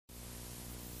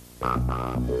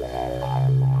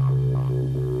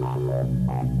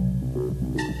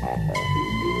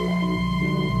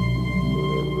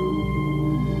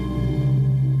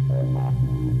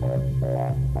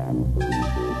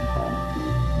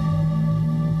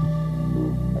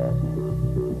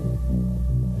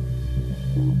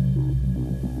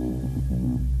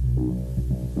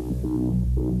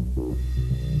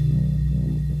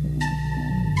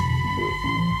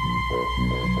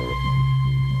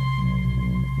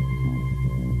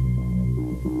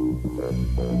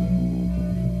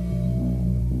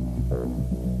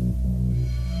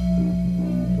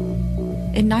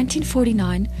In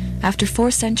 1949, after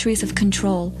 4 centuries of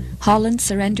control, Holland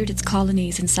surrendered its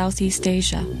colonies in Southeast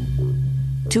Asia.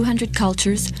 200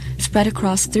 cultures, spread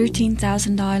across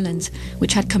 13,000 islands,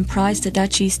 which had comprised the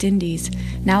Dutch East Indies,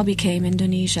 now became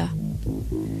Indonesia.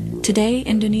 Today,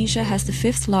 Indonesia has the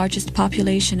 5th largest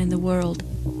population in the world.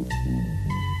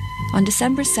 On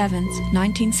December 7,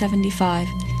 1975,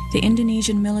 the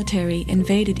Indonesian military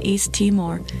invaded East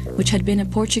Timor, which had been a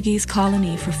Portuguese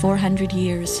colony for 400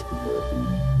 years.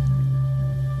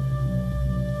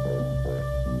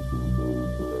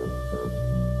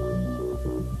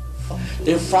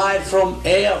 They fired from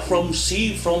air, from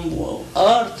sea, from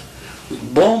earth,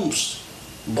 bombs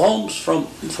from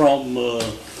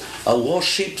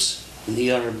warships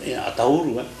near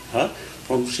Atauru,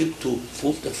 from ship to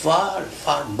far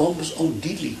bombs on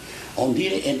Dili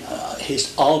and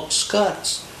his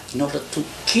outskirts, in order to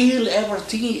kill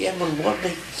everything, what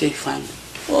they find.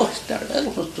 Oh, that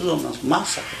was a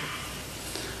massacre.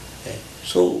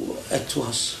 So it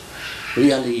was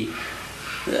really.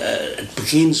 It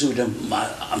begins with a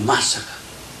massacre,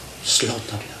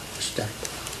 slaughter.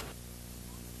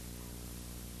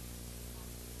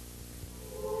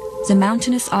 The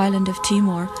mountainous island of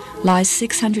Timor lies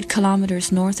 600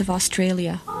 kilometers north of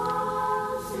Australia.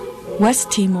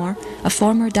 West Timor, a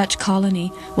former Dutch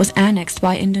colony, was annexed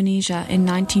by Indonesia in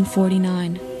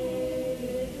 1949.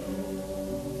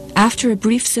 After a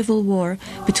brief civil war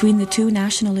between the 2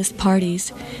 nationalist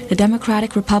parties, the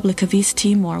Democratic Republic of East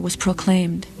Timor was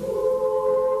proclaimed.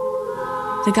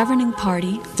 The governing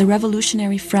party, the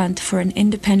Revolutionary Front for an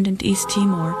Independent East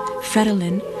Timor,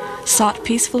 Fretilin, sought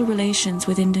peaceful relations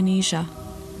with Indonesia.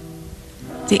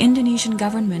 The Indonesian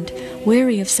government,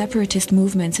 wary of separatist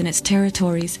movements in its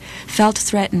territories, felt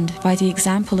threatened by the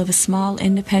example of a small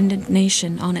independent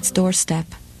nation on its doorstep.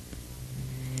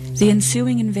 The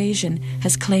ensuing invasion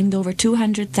has claimed over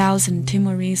 200,000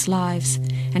 Timorese lives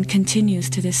and continues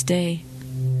to this day.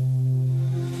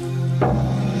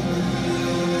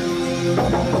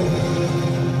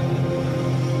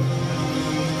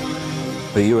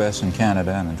 The U.S. and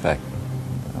Canada, and in fact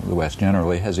the West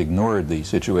generally, has ignored the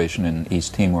situation in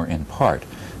East Timor in part.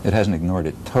 It hasn't ignored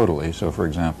it totally. So, for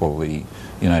example, the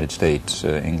United States,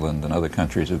 England, and other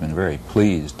countries have been very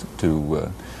pleased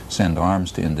to send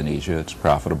arms to Indonesia. It's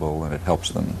profitable and it helps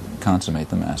them consummate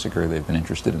the massacre. They've been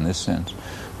interested in this sense.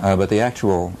 But the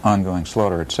actual ongoing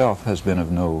slaughter itself has been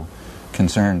of no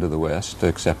concern to the West,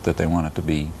 except that they want it to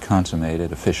be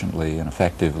consummated efficiently and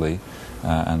effectively,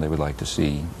 and they would like to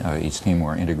see East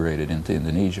Timor integrated into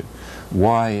Indonesia.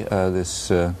 Why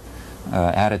this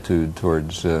attitude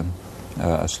towards a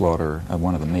slaughter,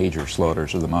 one of the major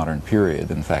slaughters of the modern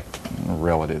period, in fact,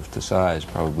 relative to size,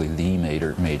 probably the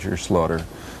major slaughter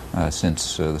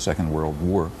since the Second World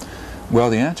War? Well,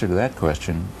 the answer to that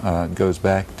question goes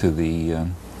back to the,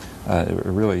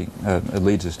 it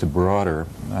leads us to broader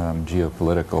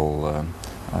geopolitical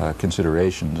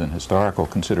considerations and historical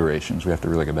considerations. We have to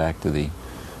really go back to the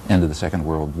end of the Second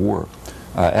World War.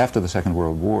 After the Second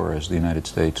World War, as the United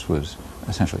States was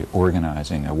essentially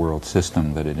organizing a world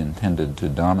system that it intended to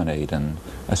dominate and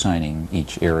assigning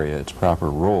each area its proper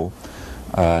role,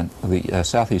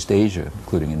 Southeast Asia,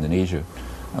 including Indonesia,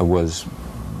 was,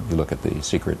 if you look at the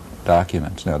secret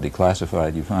documents now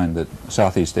declassified, you find that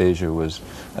Southeast Asia was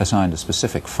assigned a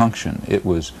specific function. It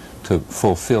was to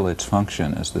fulfill its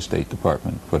function, as the State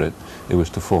Department put it. It was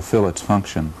to fulfill its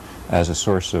function as a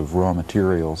source of raw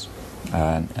materials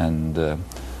and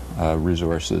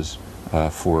resources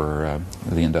for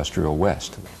the industrial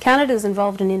West. Canada is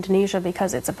involved in Indonesia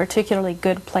because it's a particularly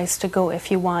good place to go if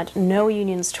you want no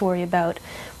unions to worry about,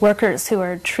 workers who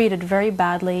are treated very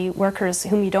badly, workers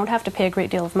whom you don't have to pay a great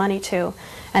deal of money to,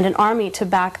 and an army to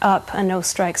back up a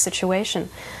no-strike situation.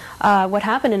 What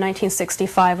happened in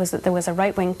 1965 was that there was a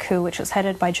right-wing coup which was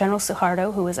headed by General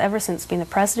Suharto, who has ever since been the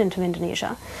president of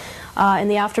Indonesia. In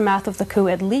the aftermath of the coup,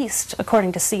 at least,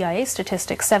 according to CIA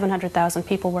statistics, 700,000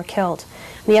 people were killed.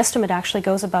 And the estimate actually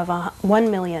goes above 1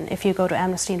 million if you go to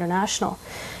Amnesty International.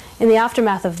 In the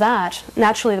aftermath of that,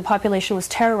 naturally the population was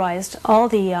terrorized, all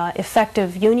the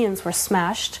effective unions were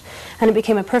smashed, and it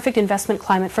became a perfect investment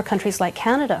climate for countries like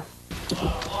Canada.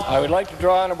 I would like to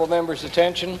draw honourable members'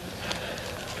 attention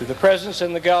to the presence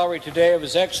in the gallery today of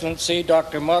His Excellency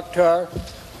Dr. Mokhtar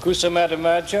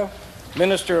Kussumadamaja,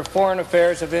 Minister of Foreign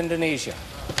Affairs of Indonesia.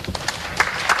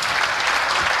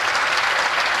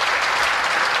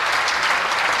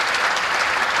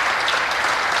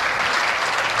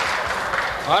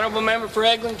 Honourable Member for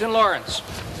Eglinton Lawrence.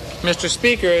 Mr.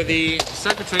 Speaker, the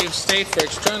Secretary of State for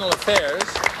External Affairs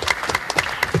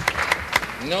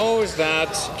knows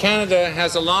that Canada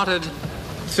has allotted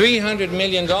 $300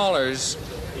 million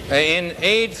in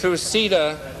aid through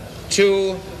CETA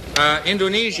to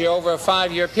Indonesia over a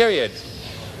 5-year period.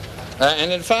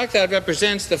 And in fact, that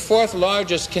represents the 4th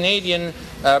largest Canadian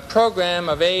program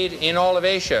of aid in all of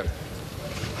Asia.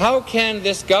 How can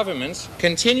this government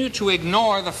continue to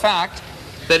ignore the fact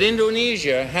that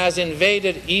Indonesia has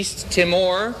invaded East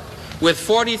Timor with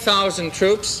 40,000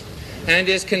 troops and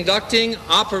is conducting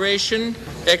Operation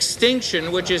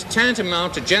Extinction, which is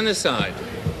tantamount to genocide?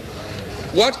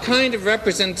 What kind of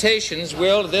representations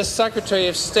will this Secretary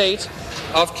of State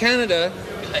of Canada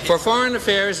for Foreign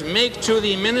Affairs make to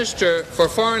the Minister for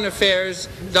Foreign Affairs,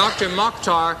 Dr.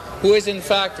 Mokhtar, who is in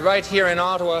fact right here in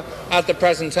Ottawa at the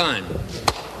present time?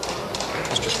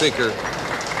 Mr. Speaker,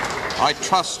 I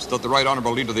trust that the Right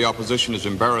Honourable Leader of the Opposition is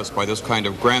embarrassed by this kind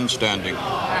of grandstanding.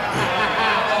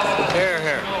 Hear,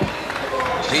 hear.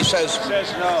 He says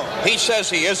no. He says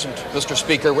he isn't, Mr.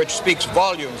 Speaker, which speaks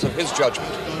volumes of his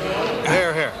judgment.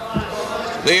 Hear, hear.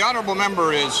 The honourable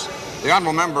member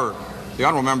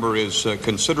is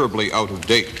considerably out of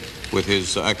date with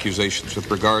his accusations with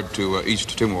regard to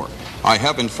East Timor. I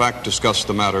have in fact discussed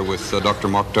the matter with Dr.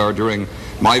 Mokhtar during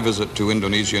my visit to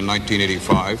Indonesia in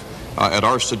 1985. At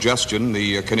our suggestion,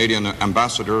 the Canadian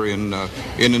ambassador in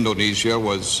Indonesia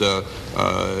was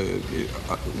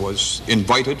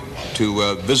invited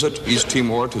to visit East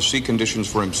Timor to see conditions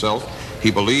for himself. He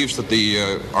believes that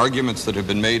the arguments that have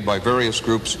been made by various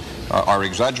groups are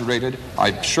exaggerated.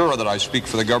 I'm sure that I speak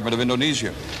for the government of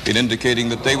Indonesia in indicating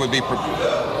that they would be prepared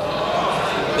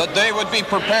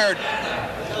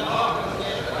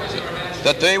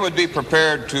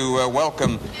to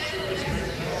welcome.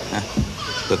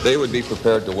 That they would be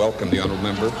prepared to welcome the honourable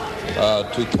member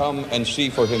to come and see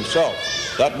for himself.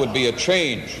 That would be a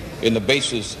change in the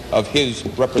basis of his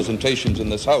representations in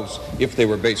this House if they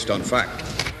were based on fact.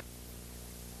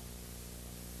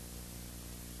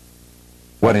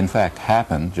 What in fact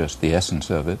happened, just the essence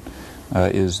of it,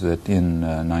 is that in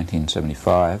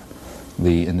 1975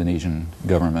 the Indonesian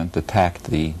government attacked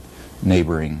the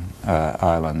neighboring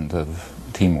island of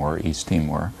Timor, East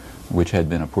Timor, which had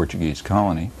been a Portuguese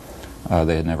colony.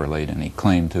 They had never laid any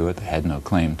claim to it. They had no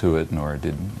claim to it, nor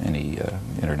did any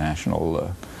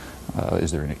international,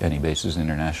 is there any basis in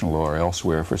international law or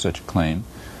elsewhere for such a claim.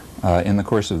 In the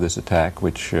course of this attack,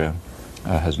 which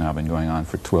has now been going on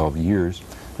for 12 years,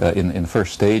 in the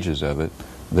first stages of it,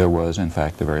 there was in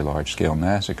fact a very large-scale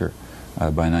massacre.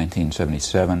 By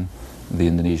 1977, the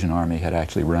Indonesian army had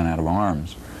actually run out of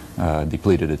arms,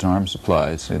 depleted its arms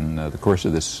supplies in the course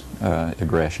of this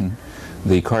aggression.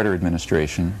 The Carter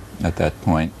administration at that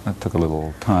point took a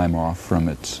little time off from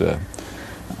its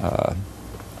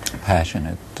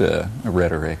passionate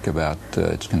rhetoric about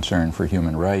its concern for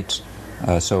human rights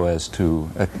so as to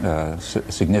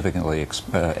significantly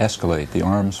escalate the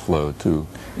arms flow to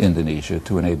Indonesia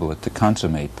to enable it to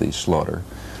consummate the slaughter.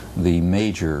 The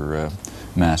major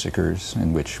massacres,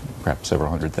 in which perhaps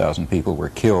several 100,000 people were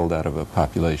killed out of a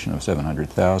population of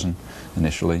 700,000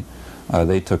 initially,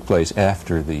 they took place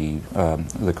after the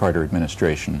Carter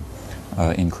administration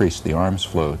increased the arms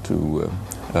flow to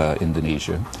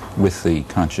Indonesia with the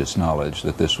conscious knowledge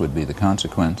that this would be the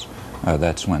consequence.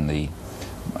 That's when the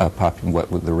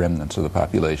remnants of the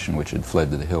population which had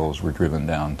fled to the hills were driven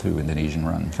down to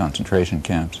Indonesian-run concentration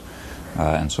camps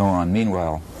and so on.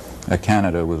 Meanwhile,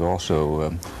 Canada was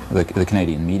also, the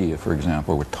Canadian media, for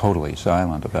example, were totally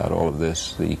silent about all of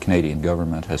this. The Canadian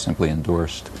government has simply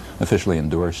officially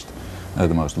endorsed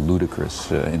the most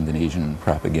ludicrous Indonesian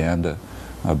propaganda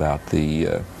about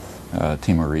the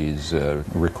Timorese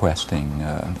requesting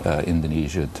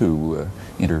Indonesia to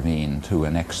intervene, to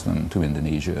annex them to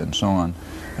Indonesia, and so on.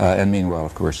 And meanwhile,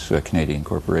 of course, Canadian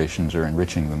corporations are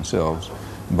enriching themselves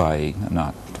by,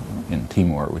 not in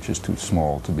Timor, which is too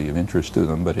small to be of interest to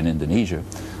them, but in Indonesia,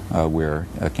 where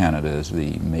Canada is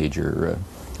the major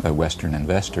Western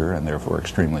investor and therefore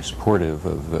extremely supportive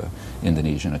of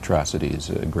Indonesian atrocities,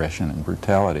 aggression, and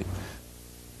brutality.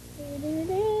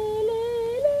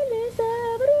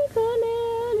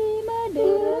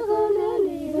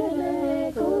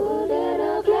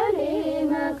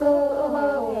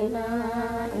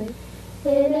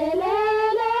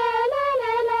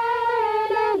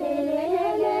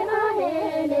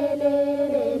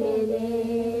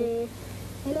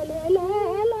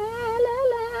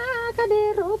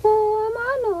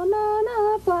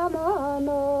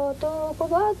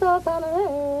 You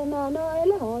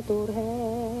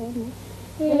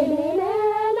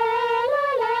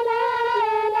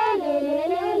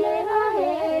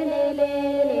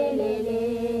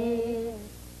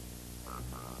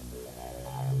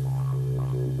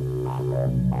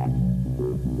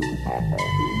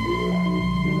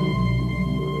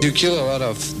kill a lot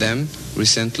of them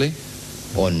recently?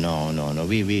 Oh no,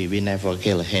 we never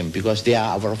kill him because they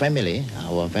are our family,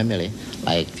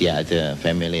 like the other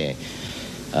family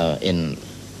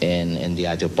in the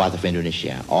other part of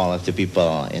Indonesia. All of the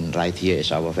people right here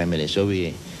is our family, so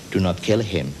we do not kill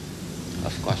him.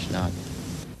 Of course not.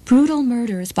 Brutal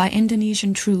murders by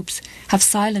Indonesian troops have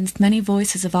silenced many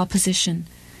voices of opposition.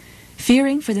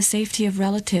 Fearing for the safety of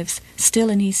relatives still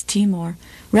in East Timor,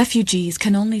 refugees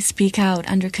can only speak out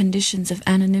under conditions of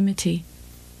anonymity.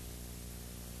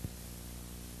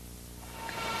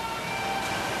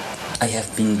 I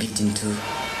have been beaten too,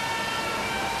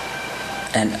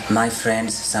 and my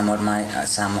friends, some of my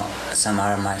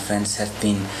friends have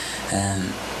been,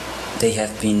 they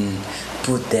have been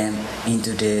put them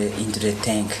into the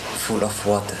tank full of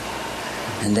water,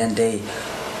 and then they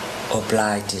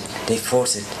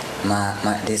forced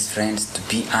these friends to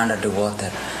be under the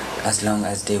water as long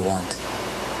as they want.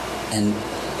 And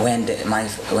when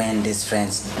these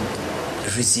friends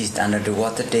resist under the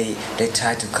water, they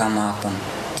try to come up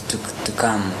to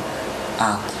come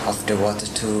up of the water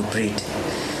to breathe,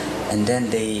 and then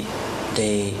they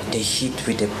hit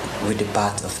with the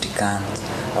butt of the gun,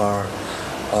 or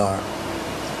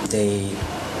they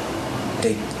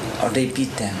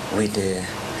beat them with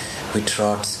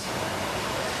rods,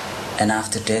 and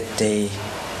after that they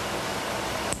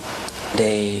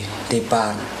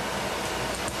burn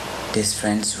these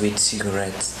friends with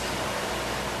cigarettes.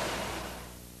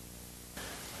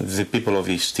 The people of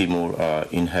East Timor are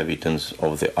inhabitants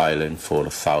of the island for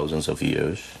thousands of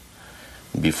years.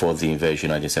 Before the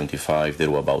invasion in 1975, there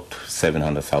were about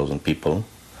 700,000 people,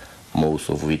 most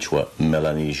of which were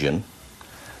Melanesian,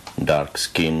 dark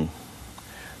skin,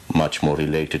 much more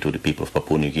related to the people of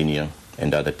Papua New Guinea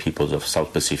and other peoples of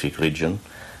South Pacific region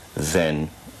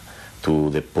than to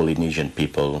the Polynesian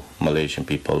people, Malaysian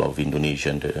people of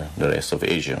Indonesia and the rest of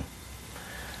Asia.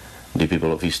 The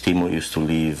people of East Timor used to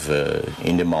live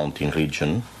in the mountain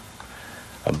region.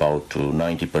 About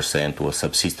 90% were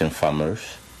subsistence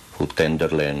farmers who tend their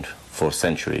land for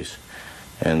centuries,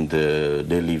 and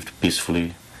they lived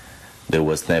peacefully. There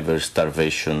was never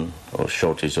starvation or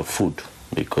shortage of food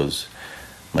because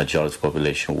majority of the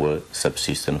population were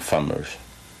subsistence farmers.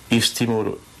 East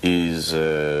Timor is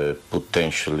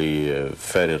potentially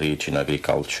very rich in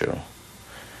agriculture.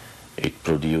 It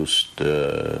produced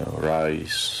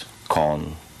rice,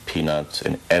 corn, peanuts,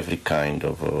 and every kind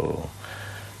of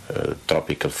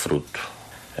tropical fruit.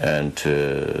 And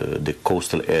the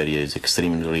coastal area is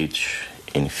extremely rich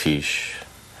in fish.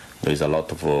 There is a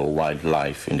lot of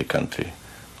wildlife in the country,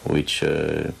 which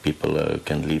people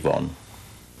can live on.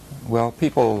 Well,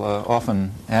 people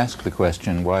often ask the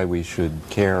question why we should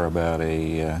care about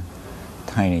a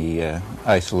tiny,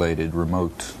 isolated,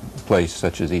 remote place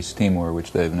such as East Timor,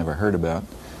 which they've never heard about.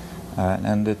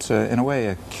 And it's, in a way,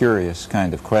 a curious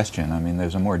kind of question. I mean,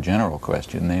 there's a more general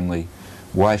question, namely,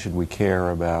 why should we care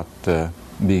about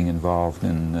being involved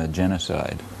in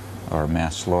genocide or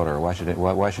mass slaughter? Why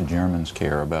should Germans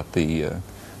care about the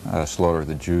slaughter of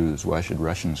the Jews? Why should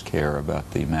Russians care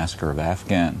about the massacre of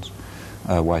Afghans?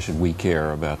 Why should we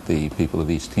care about the people of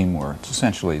East Timor? It's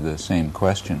essentially the same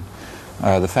question.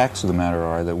 The facts of the matter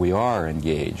are that we are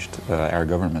engaged, our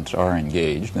governments are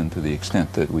engaged, and to the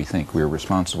extent that we think we're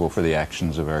responsible for the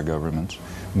actions of our governments,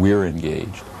 we're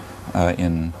engaged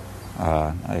in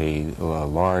a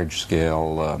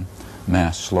large-scale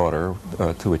mass slaughter,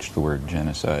 to which the word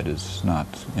genocide is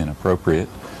not inappropriate,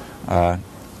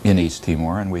 in East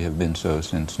Timor, and we have been so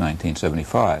since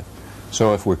 1975.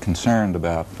 So if we're concerned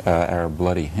about our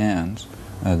bloody hands,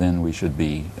 then we should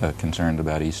be concerned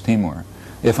about East Timor.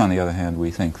 If, on the other hand, we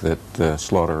think that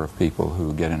slaughter of people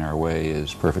who get in our way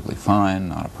is perfectly fine,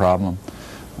 not a problem,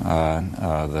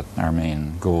 that our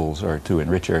main goals are to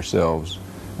enrich ourselves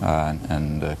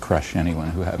and crush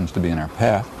anyone who happens to be in our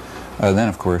path, then,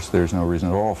 of course, there's no reason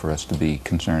at all for us to be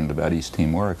concerned about East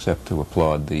Timor except to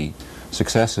applaud the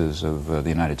successes of the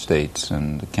United States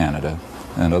and Canada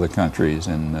and other countries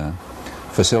in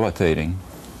facilitating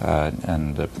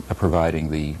and providing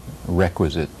the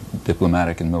requisite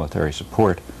diplomatic and military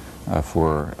support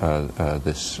for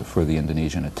the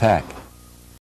Indonesian attack.